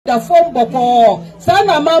the phone boko.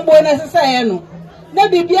 Sana mambo na sasa no. Na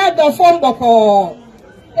bibia the phone boko.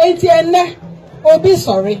 Enti enne obi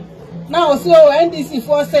sorry. Now so NDC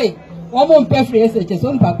for say woman pay free SHS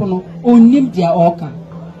on pako no onim dia oka.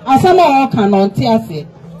 Asama oka no nti ase.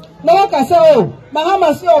 No oka say oh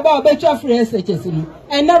Mahama say oba obetwa free SHS no.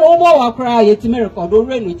 And na omo wa kra yetime record o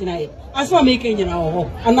renu tina ye. Asama make nyina wo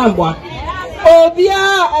ho anamboa.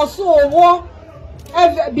 Obia also wo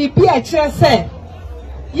BP a kire say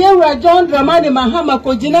Yewra John Dramani Mahama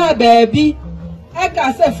kojina baabi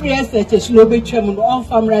eka say free SHS no betwam no on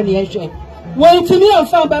famra ne ehwe won timi on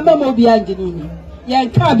fam ba mama obi angini ni yen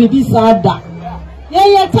ka bibi sada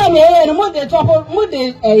yen time no mo de top mo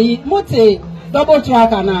de mo te double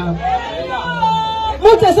track na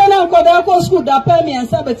mo te sana ko da ko school da pa mi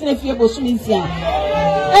ansa betine fie bosu nsia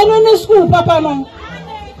eno ne school papa no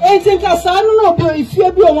entinka sa no obi fie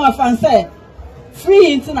bi o mo afanse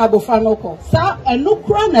free into na bofa no ko sa eno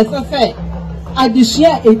kura na se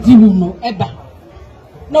adisua edimu no eba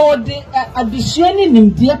no de adisua ni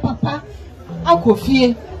nimdie papa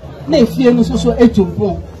akofie na efie no so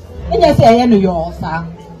etumpon enya se eye no yo sa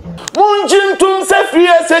munjintum se free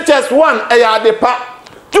SHS 1 eya adepa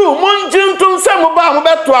 2 munjintum se mo ba mo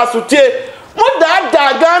beto asotie mo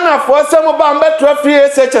da Ghana for se mo ba mo beto free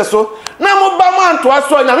SHS so na mo ba mo anto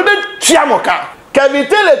aso anya me tia moka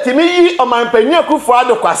kavitele timi yi omanpanyi kufo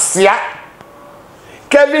adokwasea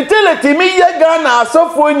kavitele timi ye Ghana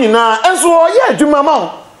asofo nyina enso oye adwuma ma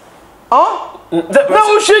na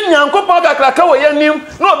ushi nyankopa kakraka wo yanim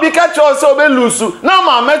na obi ka cho se obelusu na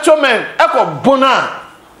ma mechomen ekobuna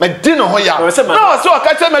me di no ho ya na so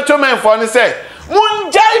ka che mechomen for ni say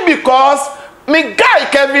munjai because me guy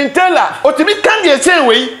Kevin Taylor otimi kan de chen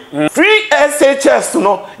we free SHS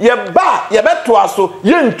no ye ba ye beto aso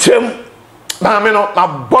ye ntwem maame no ma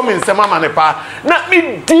bomi nsema ma ne pa na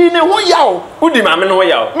me di ne ho yawo udi maame no ho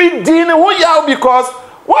yawo me di ne ho yawo because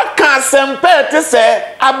what can sempe te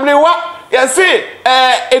say abrewa you see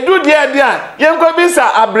edu dia yenko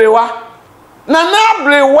bisa abrewa na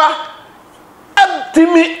abrewa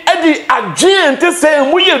timi edi agent te say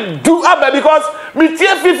mu ye du aba because me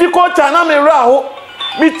tie fifi culture na me ra ho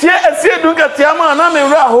me tie esi edu nkatia ma na me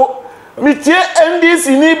ra ho me tie NDC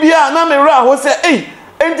ni bia na me ra ho say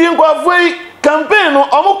enti nkwafoi campaign no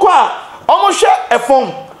omukọ a omuhwe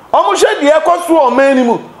efom omuhwe de ekoso o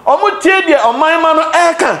manimu omutie de oman ma no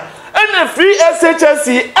eka ena free SHS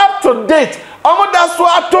up to date omuda so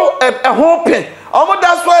ato ehope omuda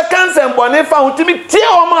so cancer mbone fa hutimi tie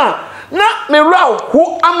oma na meraw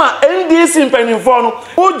hu ama NDC mpanimfo no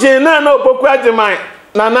uje na Opoku Agyemang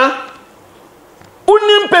Nana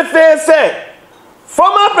unim pefe se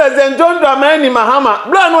former president John Dramani Mahama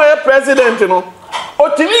bra no ye president no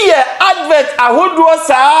otimi ye advert ahoduo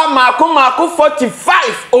saa mako 45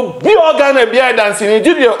 obi organ bia dance ni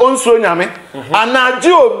gidie onso nyame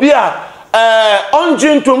anaji obi a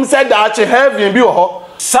onjintum said that heaven bi ho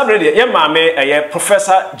sabre de ye maame ye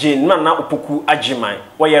Professor Naana Opoku Agyemang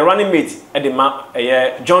we ye running mate e de ma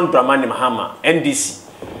ye John Dramani Mahama NDC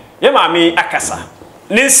ye maame akasa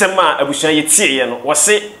ne nsema abusuan ye tie ye no wo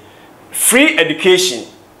se free education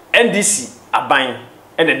NDC aban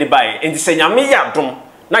ene de bae enti se nyame ya dom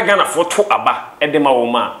na Ghana foto aba ede ma wo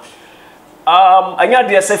ma anya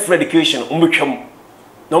de se free education umbetwam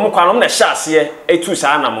na mo kwanom na hya ase etu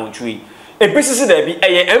saa na montui ebisisi da bi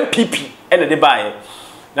eye MPP ene de bae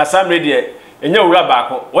na sam radio enya wura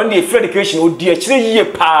baako won de free education odi a kire yie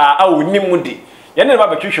pa a onim de ye ne ba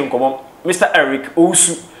betwehwe nkomom Mr. Eric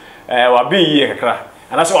Owusu wa bi yie kakra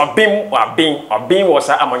ana so wa bin wo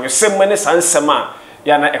sa amanyosem ne sansem a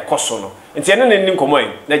ya na ekoso no nti ene ne nkomo yi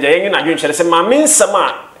na gya yen na adwen kyere se ma mensem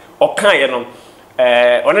a okan ye no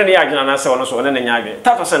one ne ya adwen na se wono so one ne nya adwen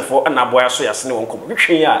 30% for na boya so ya se ne wonkomo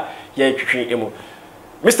twetwe a ya twetwe emu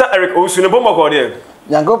Mr. Eric Owusu ne bomo ko de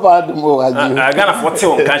Nyangopa adumo aji Ghana 40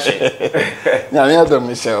 won kanhye nyame adom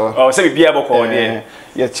hye o se bibia boko de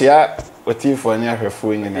ye chia otifo ne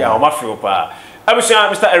ahwefo nyina ya o mafio pa abusia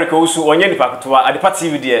Mr. Eric Owusu onye nipa kutoa adepa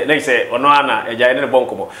TV de na say ono ana eja ne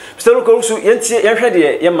bonkomo Mr. Eric Owusu yentie yenhwe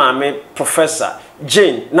de ye maame Professor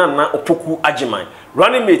Naana Opoku Agyemang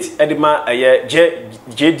running mate edema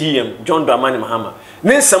JDM John Dramani Mahama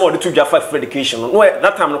ne nsem o de to dwafa for education no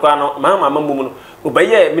that time no kwa no Mahama mamumu no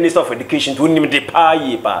obaye Minister of Education to nim de pa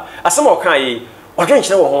yi pa asem o kan yi odwen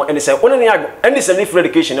kyere wo ho ene say one ne ago ene say for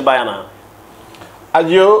education ne ba ya na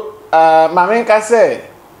ajo maame nka say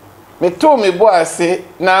me to me bo ase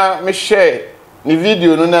na me share ni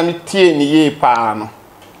video no na me tie ni ye pa no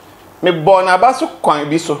me bo na ba so kwan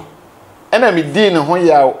bi so ena me di ne ho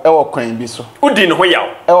yaw e wo kwan bi so udi ne ho yaw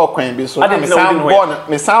e wo kwan bi so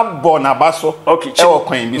me san bo na ba so e wo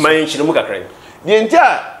kwan bi so man kyire mu kakra the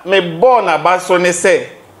entire me born about so ne say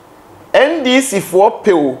NDC for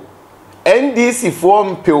pill, NDC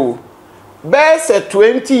for pill. Best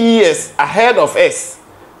 20 years ahead of us.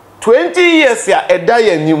 20 years ya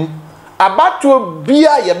edaya nim. Abato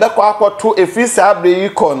bia ye bekọ akoto efisa abre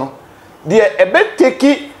ikono. De ebe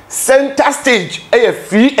take center stage e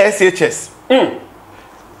free SHS.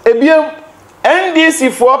 Ebiem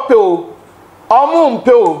NDC for pill, omo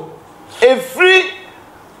pill, e free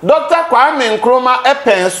Dr. Kwame Nkrumah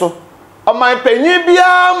epenso. Oman panyin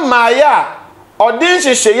bia maya odin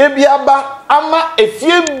hyehyeye bia ba ama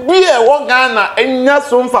efie bia wo Ghana enya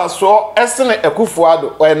so mfaso esene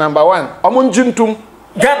Ekufuado o number 1 omo njintum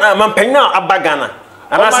Ghana man panyin aba Ghana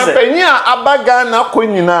ana se panyin aba Ghana ko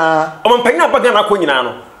nyina omo panyin aba Ghana ko nyina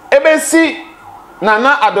no ebesi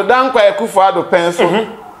Nana Adodankwa Ekufuado penso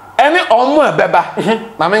ene omo ebeba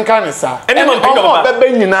na menka ne sa ene omo ebeba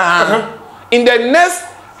nyina in the next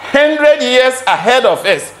 100 years ahead of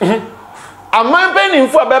us. Aman penin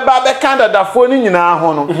fo beba be Canada fo ni nyina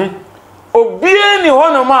ho no. Obie ni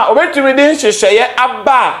hono ma obetumi de hyehyeye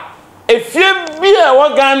aba efie bia wo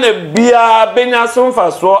Ghana bia benya so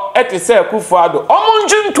mfaso etese Ekufuado. Omo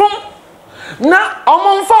njintum na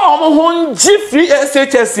omo mfa omo ho nji free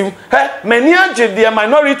SHS many age the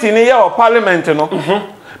minority ni ye o parliament no.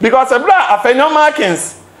 Because abla afenyo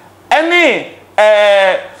markings any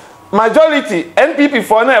majority NPP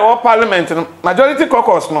for na e parliament no majority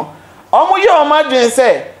caucus no. Omo ye imagine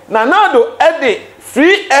say na now do the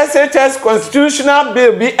free SHS constitutional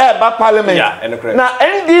bill be by parliament. Na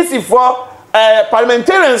NDC for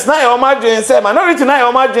parliamentarians na ye imagine say minority na ye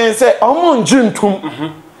imagine say omo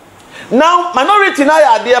njintum. Now minority na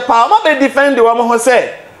ya dey pa omo be defend the omo ho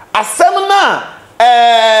say asem na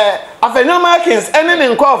afenyo markings ene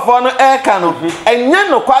ne nkofo no eka no enye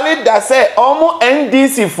no quality da say omo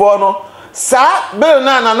NDC for no sa bill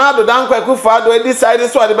na Adodankwa Ekufuado decide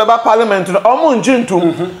so the baba parliament no omo njintum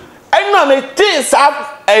ena me ti sa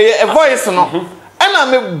a voice no ena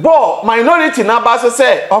me bo minority na ba so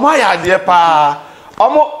say omo ya de pa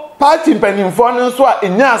omo party penimfo no so a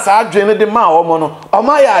enya sa adwene de ma omo no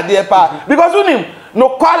omo ya de pa because unim no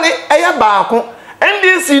kwali eye baako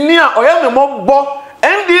NDC ni a oya me mo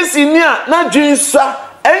NDC ni a na dwinsa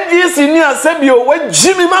NDC ni a sebio we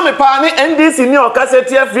jimi ma me pa ni NDC ni o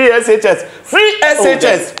kaseti free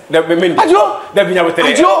SHS that mean ajo that be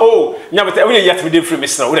nyabotere oh nyabotere we yet we dey free me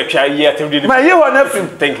we dey try yet we dey my you want free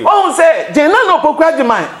thank you oh say jena no Opoku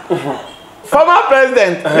Agyemang former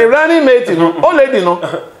president the running mate no o lady no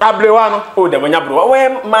ablewa no oh the nyabro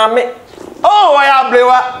we mame oh we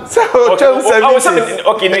ablewa so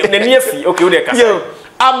okay the near fee okay we dey kasa yo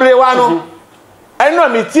ablewa no eno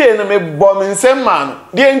me tie no me bo me nsem ma no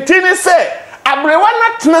de ntini se abrewa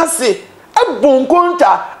na tenase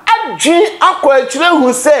ebunkonta adwin akọ akire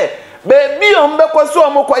hu se bebi o mbekwaso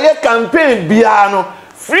omokoye campaign bia no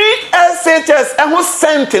free SHS eho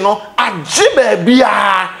sent no agye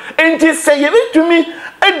bia enti se ye bitumi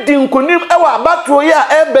edi nkonim ewa abatro ye a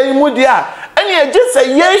ebe mu dia eni agye se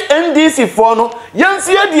ye NDC for no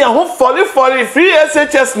yansi ye dia ho fori free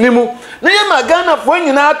SHS nimu na ye magana fo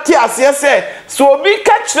nyina ati ase se so obi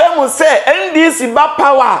ka kire mu se NDC ba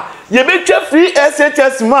power ye betwa free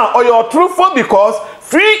SHS ma or your true for because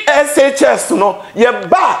free SHS no ye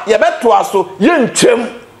ba ye beto aso ye ntwem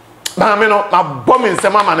maame no na bom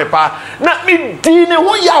nsema ma ne pa na mi di ne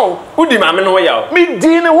ho yaw udi maame no ho yaw mi di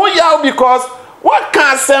ne ho yaw because what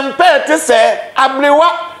can sempe te say abrewa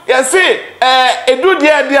ye say edu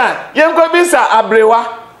dia dia ye nko bi sa abrewa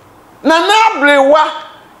na abrewa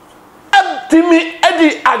abtimi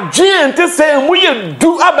edi agent te say mu ye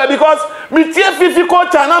du aba because mi tie fifi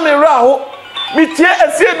culture na me ra ho mi tie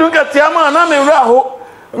esiedu nkatia ma na me ra ho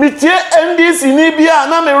mi tie NDC ni bia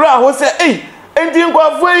na me ra ho say enti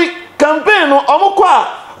nkwafoi campaign no omukwa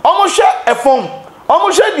omuhwe efom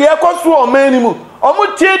omuhwe de ekoso o manimu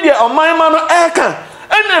omutie de omanma no eka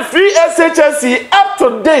ena free SHS up to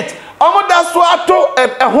date omuda so ato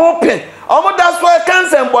ehope omuda so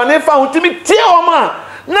cancer mbone fa hutimi tie oma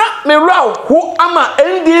na me raw hu ama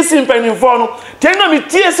NDC mpanimfo no tenna me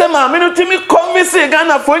tie se ma me no timi convince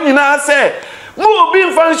Ghana fo nyina se mu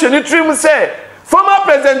obi function trim se former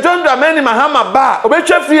President John Dramani Mahama ba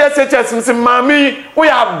obetwa free SHS msimami we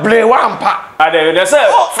are blewampa they say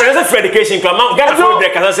for education come Ghana for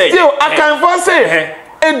break can say you I can for say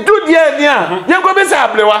edu dia dia yenko be say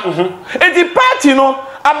ablewa enti party no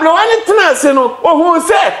ablewa ni tena se no ohun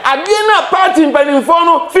se ade na party mpanimfo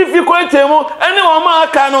no fifi kwetemu ene wo ma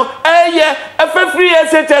aka no eye free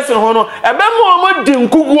SHS ho no ebe mo mo di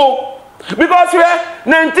nkuguo because we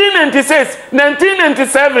 1996,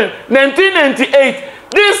 1997, 1998,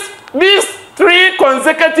 these 3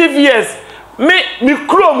 consecutive years, me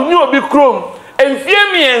chrome ni obi chrome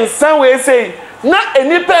enfie mi ensan we say na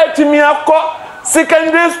enipa atimi akọ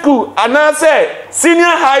secondary school and I say senior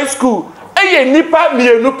high school eye nipa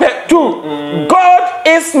mienu pe too. God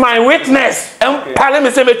is my witness em pale me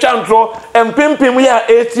say me chantro em pimpim ya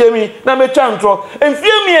etiemi na me chantro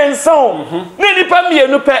enfie mi ensan na nipa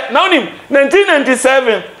mienu pe na onim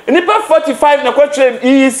 1997 nipa 45 na kwatre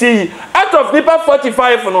EEC out of nipa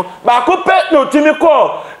 45 no ba ko pe no timi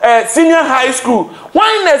call senior high school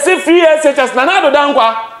why na say free SHS na do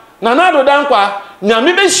dankwa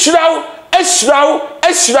nyame be shiraw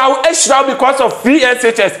eshraw because of free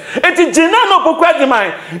SHS. Eti jina no Opoku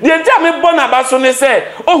Agyemang. The jam me born abaso ne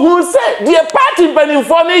say, ohun say the party burning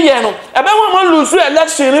for ne ye no. Ebe won lose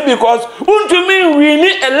election because untumi win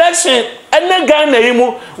election ene Ghana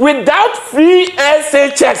yimu without free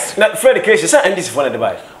SHS. Na free education say NDC for the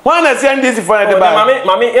buy. One na say NDC for the buy.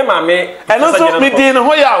 Mami. And also me din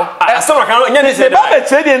ho yaw. Asoma kan nya say ba be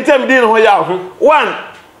trade ntem din ho yaw. One,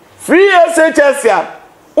 free SHS ya.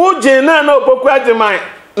 Uje na Opoku Agyemang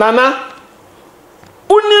Nana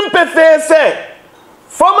unim pefe say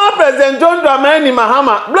former president John Dramani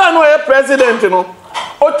Mahama bra no president no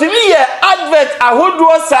otimi ye advert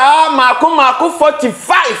ahoduo saa mako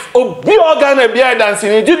 45 obi organ bia dance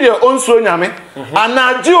ni jide onso nyame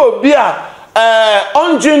anaje obi a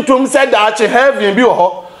onjintum said that heaven bi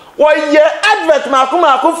ho wo ye advert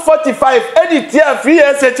mako 45 edit here free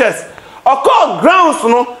SHS okọ grounds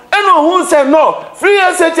no eno who say no free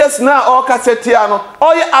SHS na or cassette no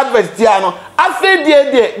or your advert no afi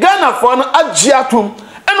de Ghana for no agiatum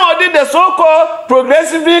eno did the so called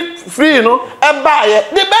progressively free no e buy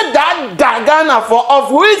the be that Ghana for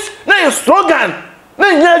of which na slogan na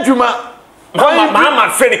nyadwuma Mama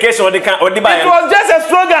free education or the buy. It was just a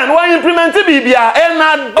slogan when implemented bibia e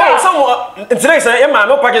na da some today say e ma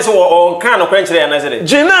no package so kan no kwenchire na say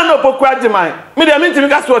Jina no Opoku Agyemang me dey mean to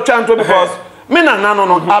make us to chanto because me nana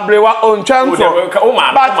no abrewa on chanto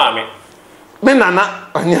me nana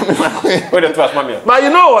but you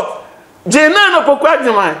know what Jina no Opoku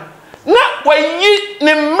Agyemang na wayi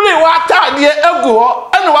ne mre wa tade egu ho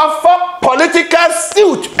ene wa for political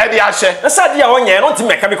suit e dey ahye na sade ya onye no ti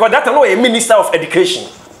meka because that no a minister of education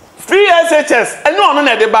free SHS ene ono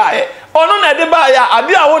na de baaye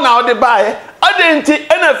ade a wo na wo de baaye ade nti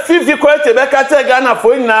ene fifi kwete be ka te Ghana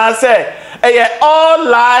fo nyina se all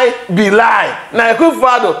lie be lie na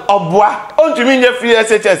ekufado obua ontumi nye free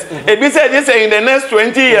SHS ebi say this in the next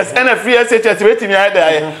 20 years ene free SHS wetimi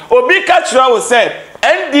aye obi catch you say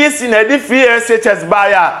NDC na di free SHS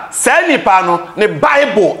baya say nipa no ne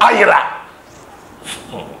Bible ayira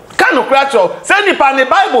kanu kracho say nipa ne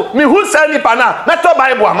Bible mi hu say nipa na meto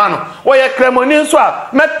Bible amano wo ye kremoni nso a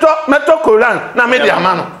meto Quran na me di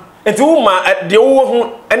amano enti wo ma de wo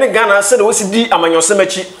hu ene Ghana say de wo si di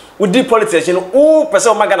amanyosemachi wo di politics no wo pese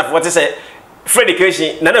wo ma Ghana for say free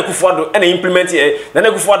education na na kufuado ene implement na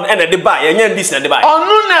na kufuado ene de ba ye nya NDC na de ba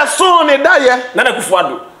onu na so ne da ye na na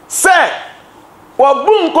kufuado say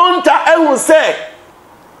wabun konta ehun say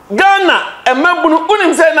Ghana emabunu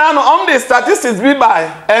unim say na no on the statistics bi by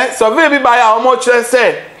survey bi by a omo kire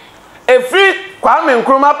say free Kwame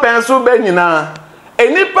Nkrumah pencil be nyina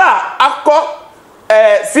enipa akọ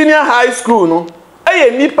senior high school no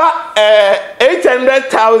nipa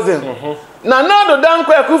 800,000 na do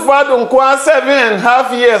danko ekufado nko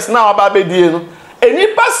 7.5 years na obabedie no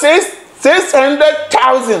enipa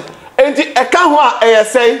 600,000 enti eka ho a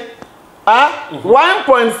say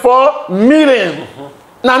 1.4 million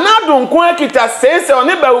na do nko ekita 6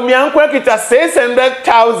 oni ba umia nko ekita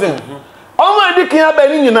 600,000 omo edikin ba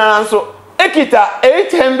ni nyina nso ekita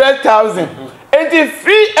 800,000 enti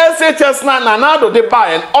free SHS na do de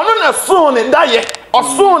buy ono na so ne daye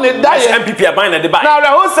osun ne daye MPP aban na de buy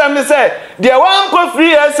na who say me say the one ko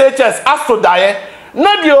free SHS aso daye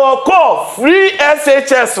na the call free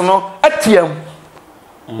SHS no atiam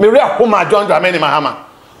me re akoma John Dramani Mahama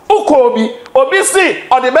uko obi si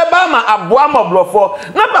ode beba ma aboa moblofo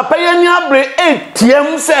na papa yani abre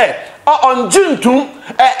etiam say onjuntum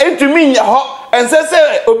entumi nya ho ense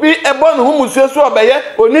se obi ebo no humusuo so obeye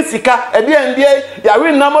oni sika ede ende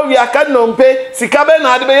yawe nam wi aka nompe sika be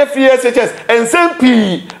na ade be free SHS ense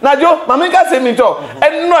pi na jo mamika se mi to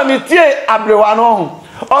enno mi tie abrewa no ho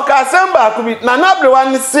okasemba ku bi na abrewa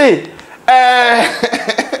ni se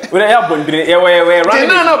we ya bondire we running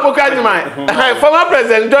na Opoku Agyemang former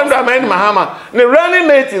president John Dramani Mahama ne running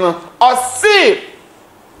mate no o se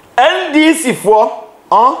NDC for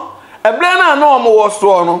ebere na no mo wo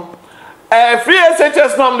so no free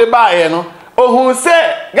SHS no de buy no ohun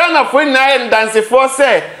say Ghana for na dance for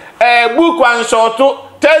say book and short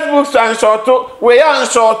textbooks and short we and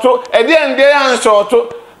short e dey and short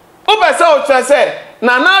Ubese o say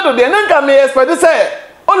Naana do de nanka me expect say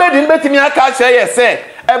o lady betimi aka kire say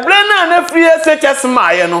ebre na free SHS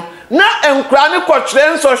maaye no na enkura ne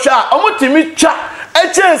kwotire nsosha omutimi twa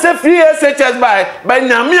eche say free SHS by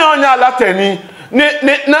nyame onya latani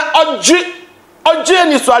na oje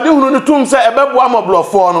ni so ade hunu no tum say ebebo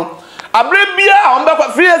amoblofo no abre bia on be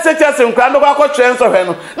free SHS enkura no kwotire nsosha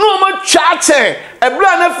no na o ma twa che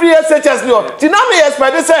ebre na free SHS no ti na me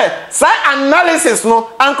expect say analysis no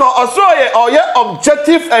anko oye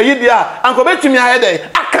objective dia anko betimi ayede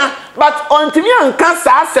aka but ontimi anka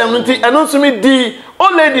sa asem nti eno nso me di o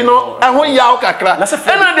lady no eho yaw kakra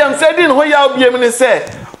ena dem say di no ho yaw biem ni say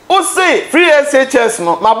o say free SHS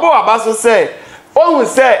no mabo abaso say o hu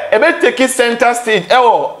say e be take center stage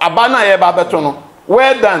ewo abana ye ba beto no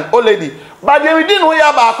well done o lady but dem di no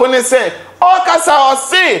yaw ba ko ni say o kasa o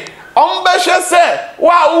say on be hwe say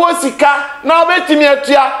wa wo sika na obetimi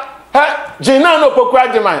atua jina no Opoku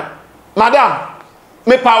Agyemang madam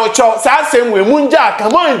me pa wo cho sa asem we munja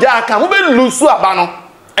aka mo be lusu aba no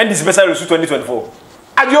NDC special lusu 2024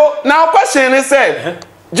 adio na question ni say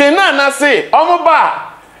jina na say omoba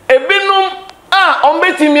ebinum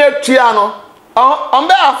ombetimi atua no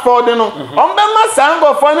ombe afford no ombe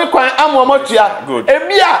masango for ni kwan amomotua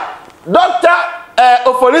ebia Dr.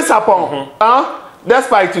 Ofolisapon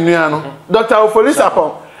despite nuano Dr.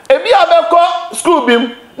 Ofolisapon ebia be ko school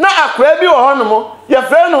bim na akra bi wo hono ye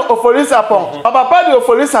frɛ no Ofolisapon papa di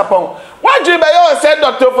Ofolisapon waji be yo say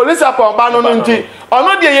Dr. Ofolisapon ba no nti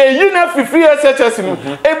ono de ye yi na free SHS no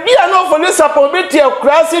ebia na Ofolisapon bi tie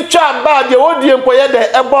krasi twa ba de wodi empo ye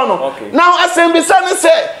de ebo no now asem bi say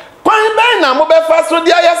say kwan ben na mo be fa so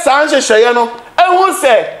dia ya san hwehweye no ehun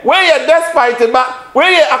say we ye despite ba we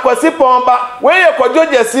ye akwasipon ba we ye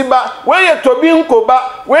kodjojesi ba we ye tobinko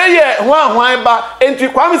ba we ye hwan ba enti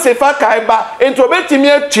kwam se fa kai ba enti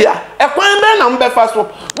obetimi atua e kwan ben na mo be fa so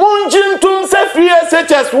munjintum se free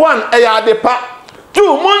SHS 1 e ya de pa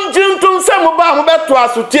 2 munjintum se mo ba mo beto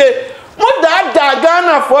asotie mo da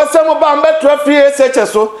Ghana for se mo ba mo beto free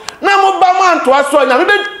SHS so na mo ba mo anto aso nya me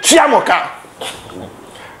be tua mo ka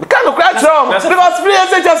because free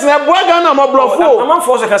SHS na boa Ghana mo blofo am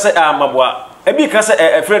force ka say amaboa ebi ka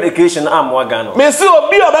say free education amwa Ghana me see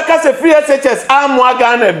obi obeka say free SHS amwa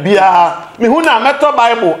Ghana bia me hu na meto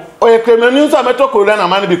bible o ye kremenu so meto kola na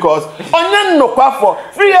man because onye nnokwa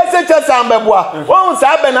free SHS ambeboa won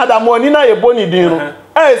sa benada mo ni na ye boni din no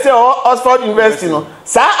say Oxford University no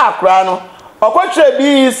sa akra no okwotre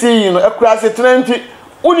BEC no akra se 20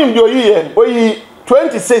 unim de oyi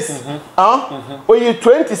 26 oyi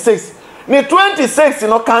 26 ni 26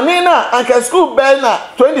 no kanina anka school bell na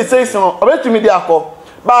 26 no obetumi di akọ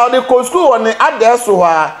ba the school on address ho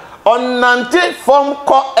a on 90 form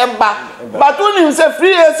ko eba but unim say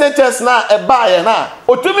free SHS na eba ye na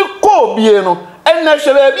otumi ko bie no enna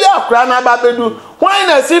hwere bi akra na ba bedu why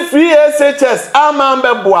na see free SHS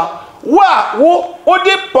amambe boa wo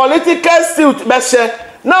di political suit be hye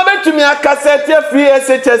na betumi akasete free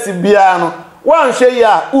SHS bia no wan hwe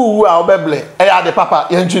ya uwu a obeble eya de papa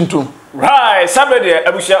yenchintum right sabrede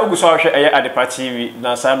abusia uguso hwe eya Adepa TV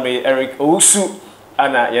na Samre Eric Owusu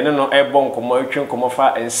ana yene no ebo nkomo atwe nkomo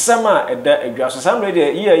fa ensama eda adwaso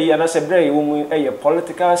Samrede yi ana sebre yi wo mu eye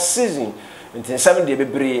political season nti Samrede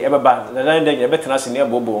bebre ebeba na dan de betena se ne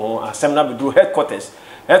bobo ho asem na bedu headquarters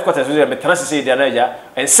we betena se de na ya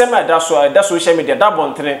ensama da social media da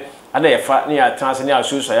bontre ana yefa ne ya trans ne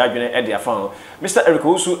asusu ya adwene e de afa ho Mr. Eric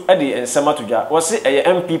Owusu e de ensema todwa wo se eye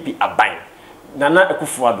MPP aban Nana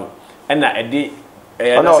Akufuado ena e de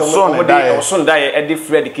na so dai e de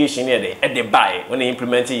free education ne e de buy when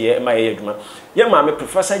implement ye ma ye adwuma ye ma me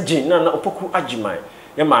Professor Jean na Opoku Agyemang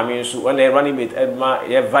ye ma me nso when running mate edma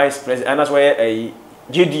ye vice president and that's why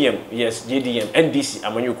JDM NDC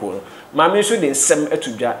amanyuko ma me nso de ensem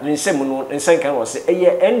atodwa ne ensem no ensem kan wo se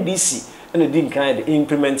eye NDC and the din kind of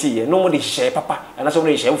implement here. No more the share papa, and that's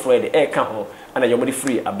only share for the air come and you're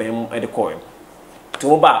free a bam at the coin.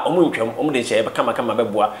 To buy the share, but come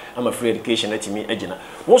beboa, I'm a free education at me, Egina.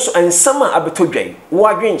 Also, and summer I beto gay, who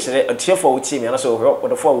are going to a tear for team, and I saw her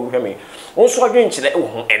with the four with me. Also, again to the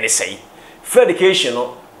NSA. Free education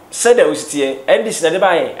said there was here, and this is the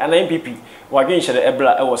buy an MPP, who are going to the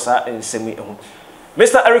Ebla, I was and send me home.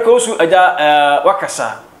 Mr. Eric Owusu,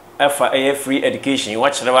 Wakasa. For a free education,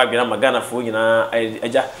 watch the Wagana Magana for you na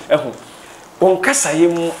eja ehu on kasa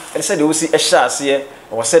yemu said they will see a shas here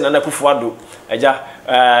or send an Akufuado eja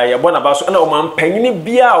ya bona baso na o man panyini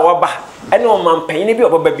bia waba ene o man panyini bia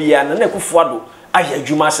obaba bia na Akufuado aye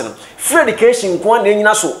adwuma se no free education ko na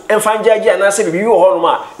nyina so emfa njaji ana se bibi wo ho no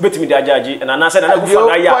ma betimi di ajaji na na se na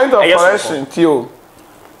Akufuado correction tio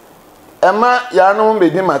ema ya no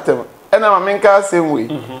be di matem ena ma menka same way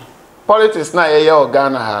politics na ye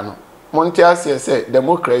Ghana ha no monte ase say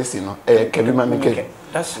democracy no Kebima Mike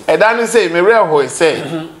dan say me real ho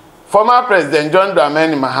say former president John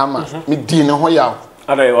Dramani Mahama me di ne ho yaw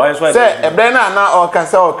say ebe na o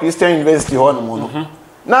kasa o Christian University ho no no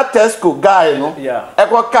na Tesco guy no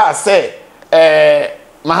ka say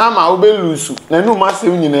Mahama obelusu na nu ma se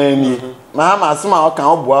nyina ni Mahama asema o kan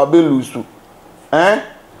oboa obelusu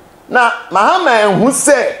na Mahama enhu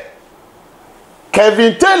say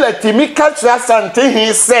Kevin Taylor timi catch asante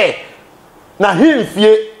he say na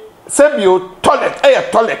himfie sebio toilet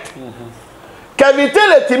toilet Kevin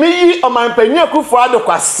Taylor timi yi omanpanyin akufo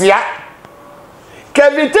adokwasea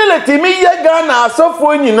Kevin Taylor timi ye Ghana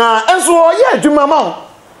asofo nyina enso o ye adwuma ma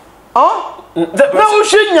na wo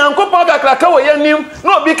hwe nyankopɔ kakraka wo yanim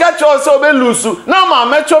na obi ka che o se obelusu na ma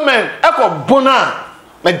mecho men ekobona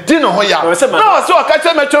me di no ho ya na o se o ka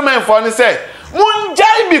che mecho men for ni say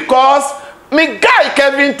munjai because me guy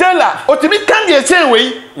Kevin Taylor otimi kan dey say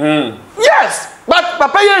we yes but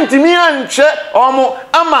papa yantimi anche omo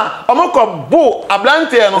ama omo ko bo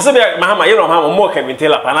ablante no se be Mahama ye no Mahama mo Kevin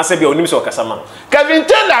Taylor pa na se be onim se okasama Kevin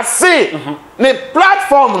Taylor say ne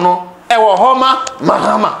platform no e wo homa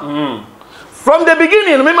Mahama from the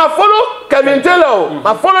beginning me ma follow Kevin Taylor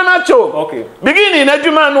ma follow Nacho okay beginning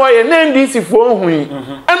adwuma no ye NDC fo hui e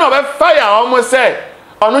no be fire omo say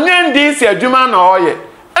ono NDC adwuma no oye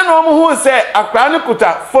and who say a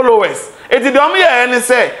kuta followers. It is the only any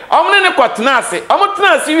say, I'm in a quatinasi, I'm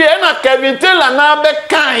not see and Kevin Taylor now back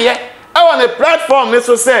can I want a platform, this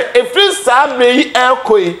will say, a free sabi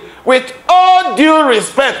elkoi with all due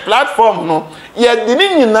respect, platform no, yet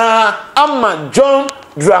the na Amma John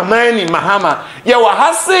Dramani Mahama, ye wa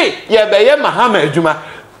hasi, ye beye Mahama Juma.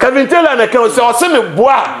 Kevin Taylor na kan say o se me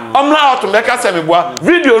boa omna out me ka se me boa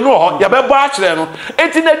video no ho ya be boa kire no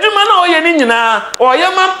enti na dwuma na o ye ni nyina o ye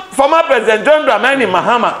ma former president John Dramani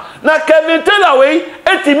Mahama na Kevin Taylor we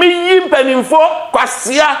enti mi yi mpanimfo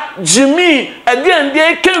kwasea Jimmy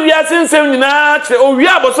ade ke wia sensem nyina kire o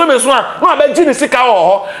wia boso me so a no abaji ni sika wo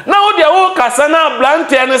ho na wo de wo kasa na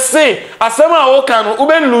blante ne se asem a wo kan no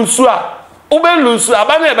ubelusu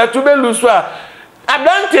abana e betu belusu a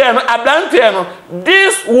Ablante,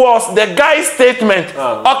 this was the guy's statement.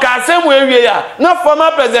 Okay, same way we are. Not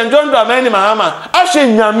former President John Dramani Mahama.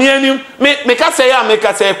 Actually, me ka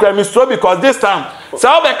say kremisto because this time,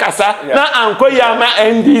 sa be kasa na anko yama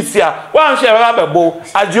NDC. Wa nhwe ba bo.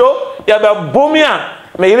 Ajo ya be bomia.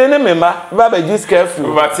 Me yire ne member ba be just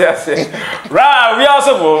careful. Right, we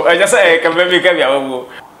also go. Just say can be bia wo.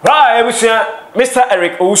 Right, Mr.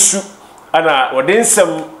 Eric Osu ana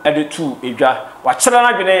wodensem adetu edwa wachera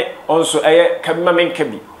na dwene onso kabima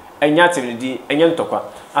menkabi enya tiridi enya ntokwa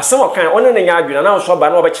asem okan one ne nya adwene na onso ba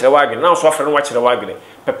na obekere wa adwene na onso afre no wakere wa adwene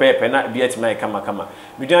pepepe na biati mai kama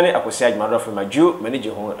biduane Akosi Agyemang Adofo maju manage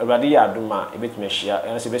ho awrade ya adoma ebetime hia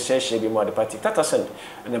ense be hia bi mo de party tata send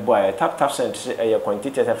ne boy tap send se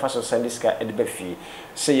quantity ta fashion send ska edbe fi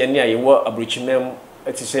se ye ne ayewo abrochimem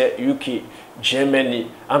eti se UK Germany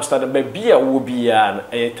Amsterdam be bia wo bia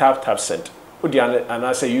tap send odi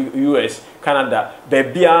ana say US Canada be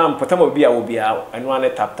bia mpotamo bia wo bia eno ane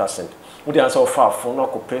tap send odi an so fa phone no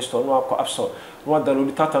ko Play Store no ko App Store no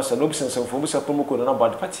download tap send no bi sense fo bi se promo code na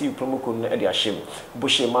bad party promo code na e de ahye bo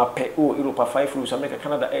she ma pe o Europa 5 rules America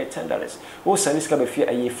Canada $10 o send ska be fi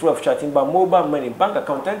aye free of charging ba mobile money bank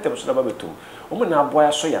account enter so da ba beto o mo na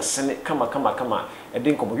aboya so ya sene kama e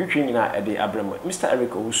de nkomo twetwe nyina e de abramo Mr.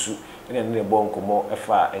 Eric Owusu ne bon komo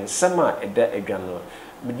efa ensema eda edwano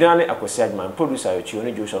bidane Akosi Agyemang producer yo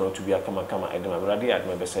chione Joshua no to bia kama edema brade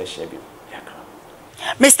adma be say share bi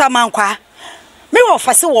Mr. Mankwa me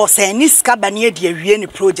ofase wo say ni ska bane ade awie ni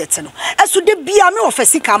project no eso de bia me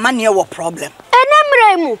ofase ka mane wo problem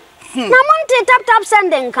enemre mu na monte tap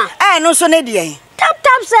sending kan no so ne de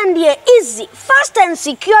tap send here easy fast and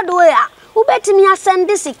secured way ubetimi send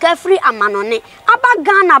this free amanone aba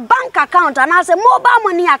Ghana bank account and as a mobile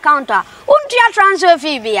money account untia transfer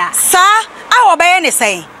fee bia sa awo be ne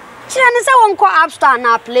say kire ne say won ko App Store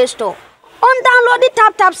na Play Store on download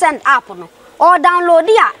the tap send app no or download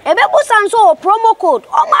ya ebebusan so promo code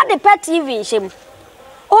o ma de pet TV nshim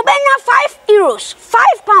obenya €5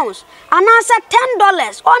 £5 and as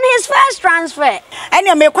 $10 on his first transfer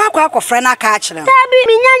ene me kwa friend aka akire tabi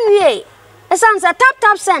minyanwie esanse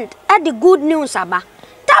tap send at the good news aba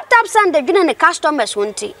tap send the gene customers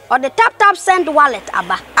wonti or the tap send wallet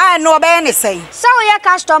aba no be any say so your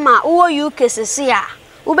customer wo UK sesia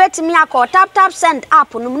ubetimi akọ tap send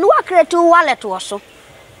app no no create wallet wo so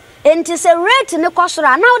enti se rate ne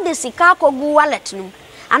kosora now the sika kogu wallet no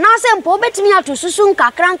anase mpo ubetimi atususu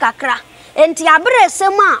nkakra enti abre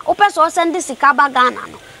sema opeso send sika ba Ghana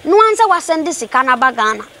no anse wa send sika na ba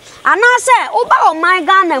Ghana Anase oba o my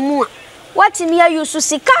Ghana mu what near you so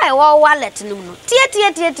sika e wo wallet no no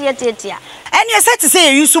tie and you said to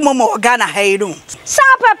say you so momo Ghana hayru sa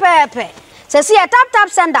pepepe se see tap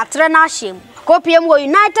send that trainer shim kopiem wo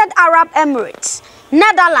United Arab Emirates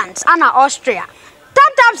Netherlands and Austria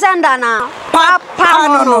tap send na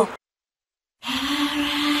papa no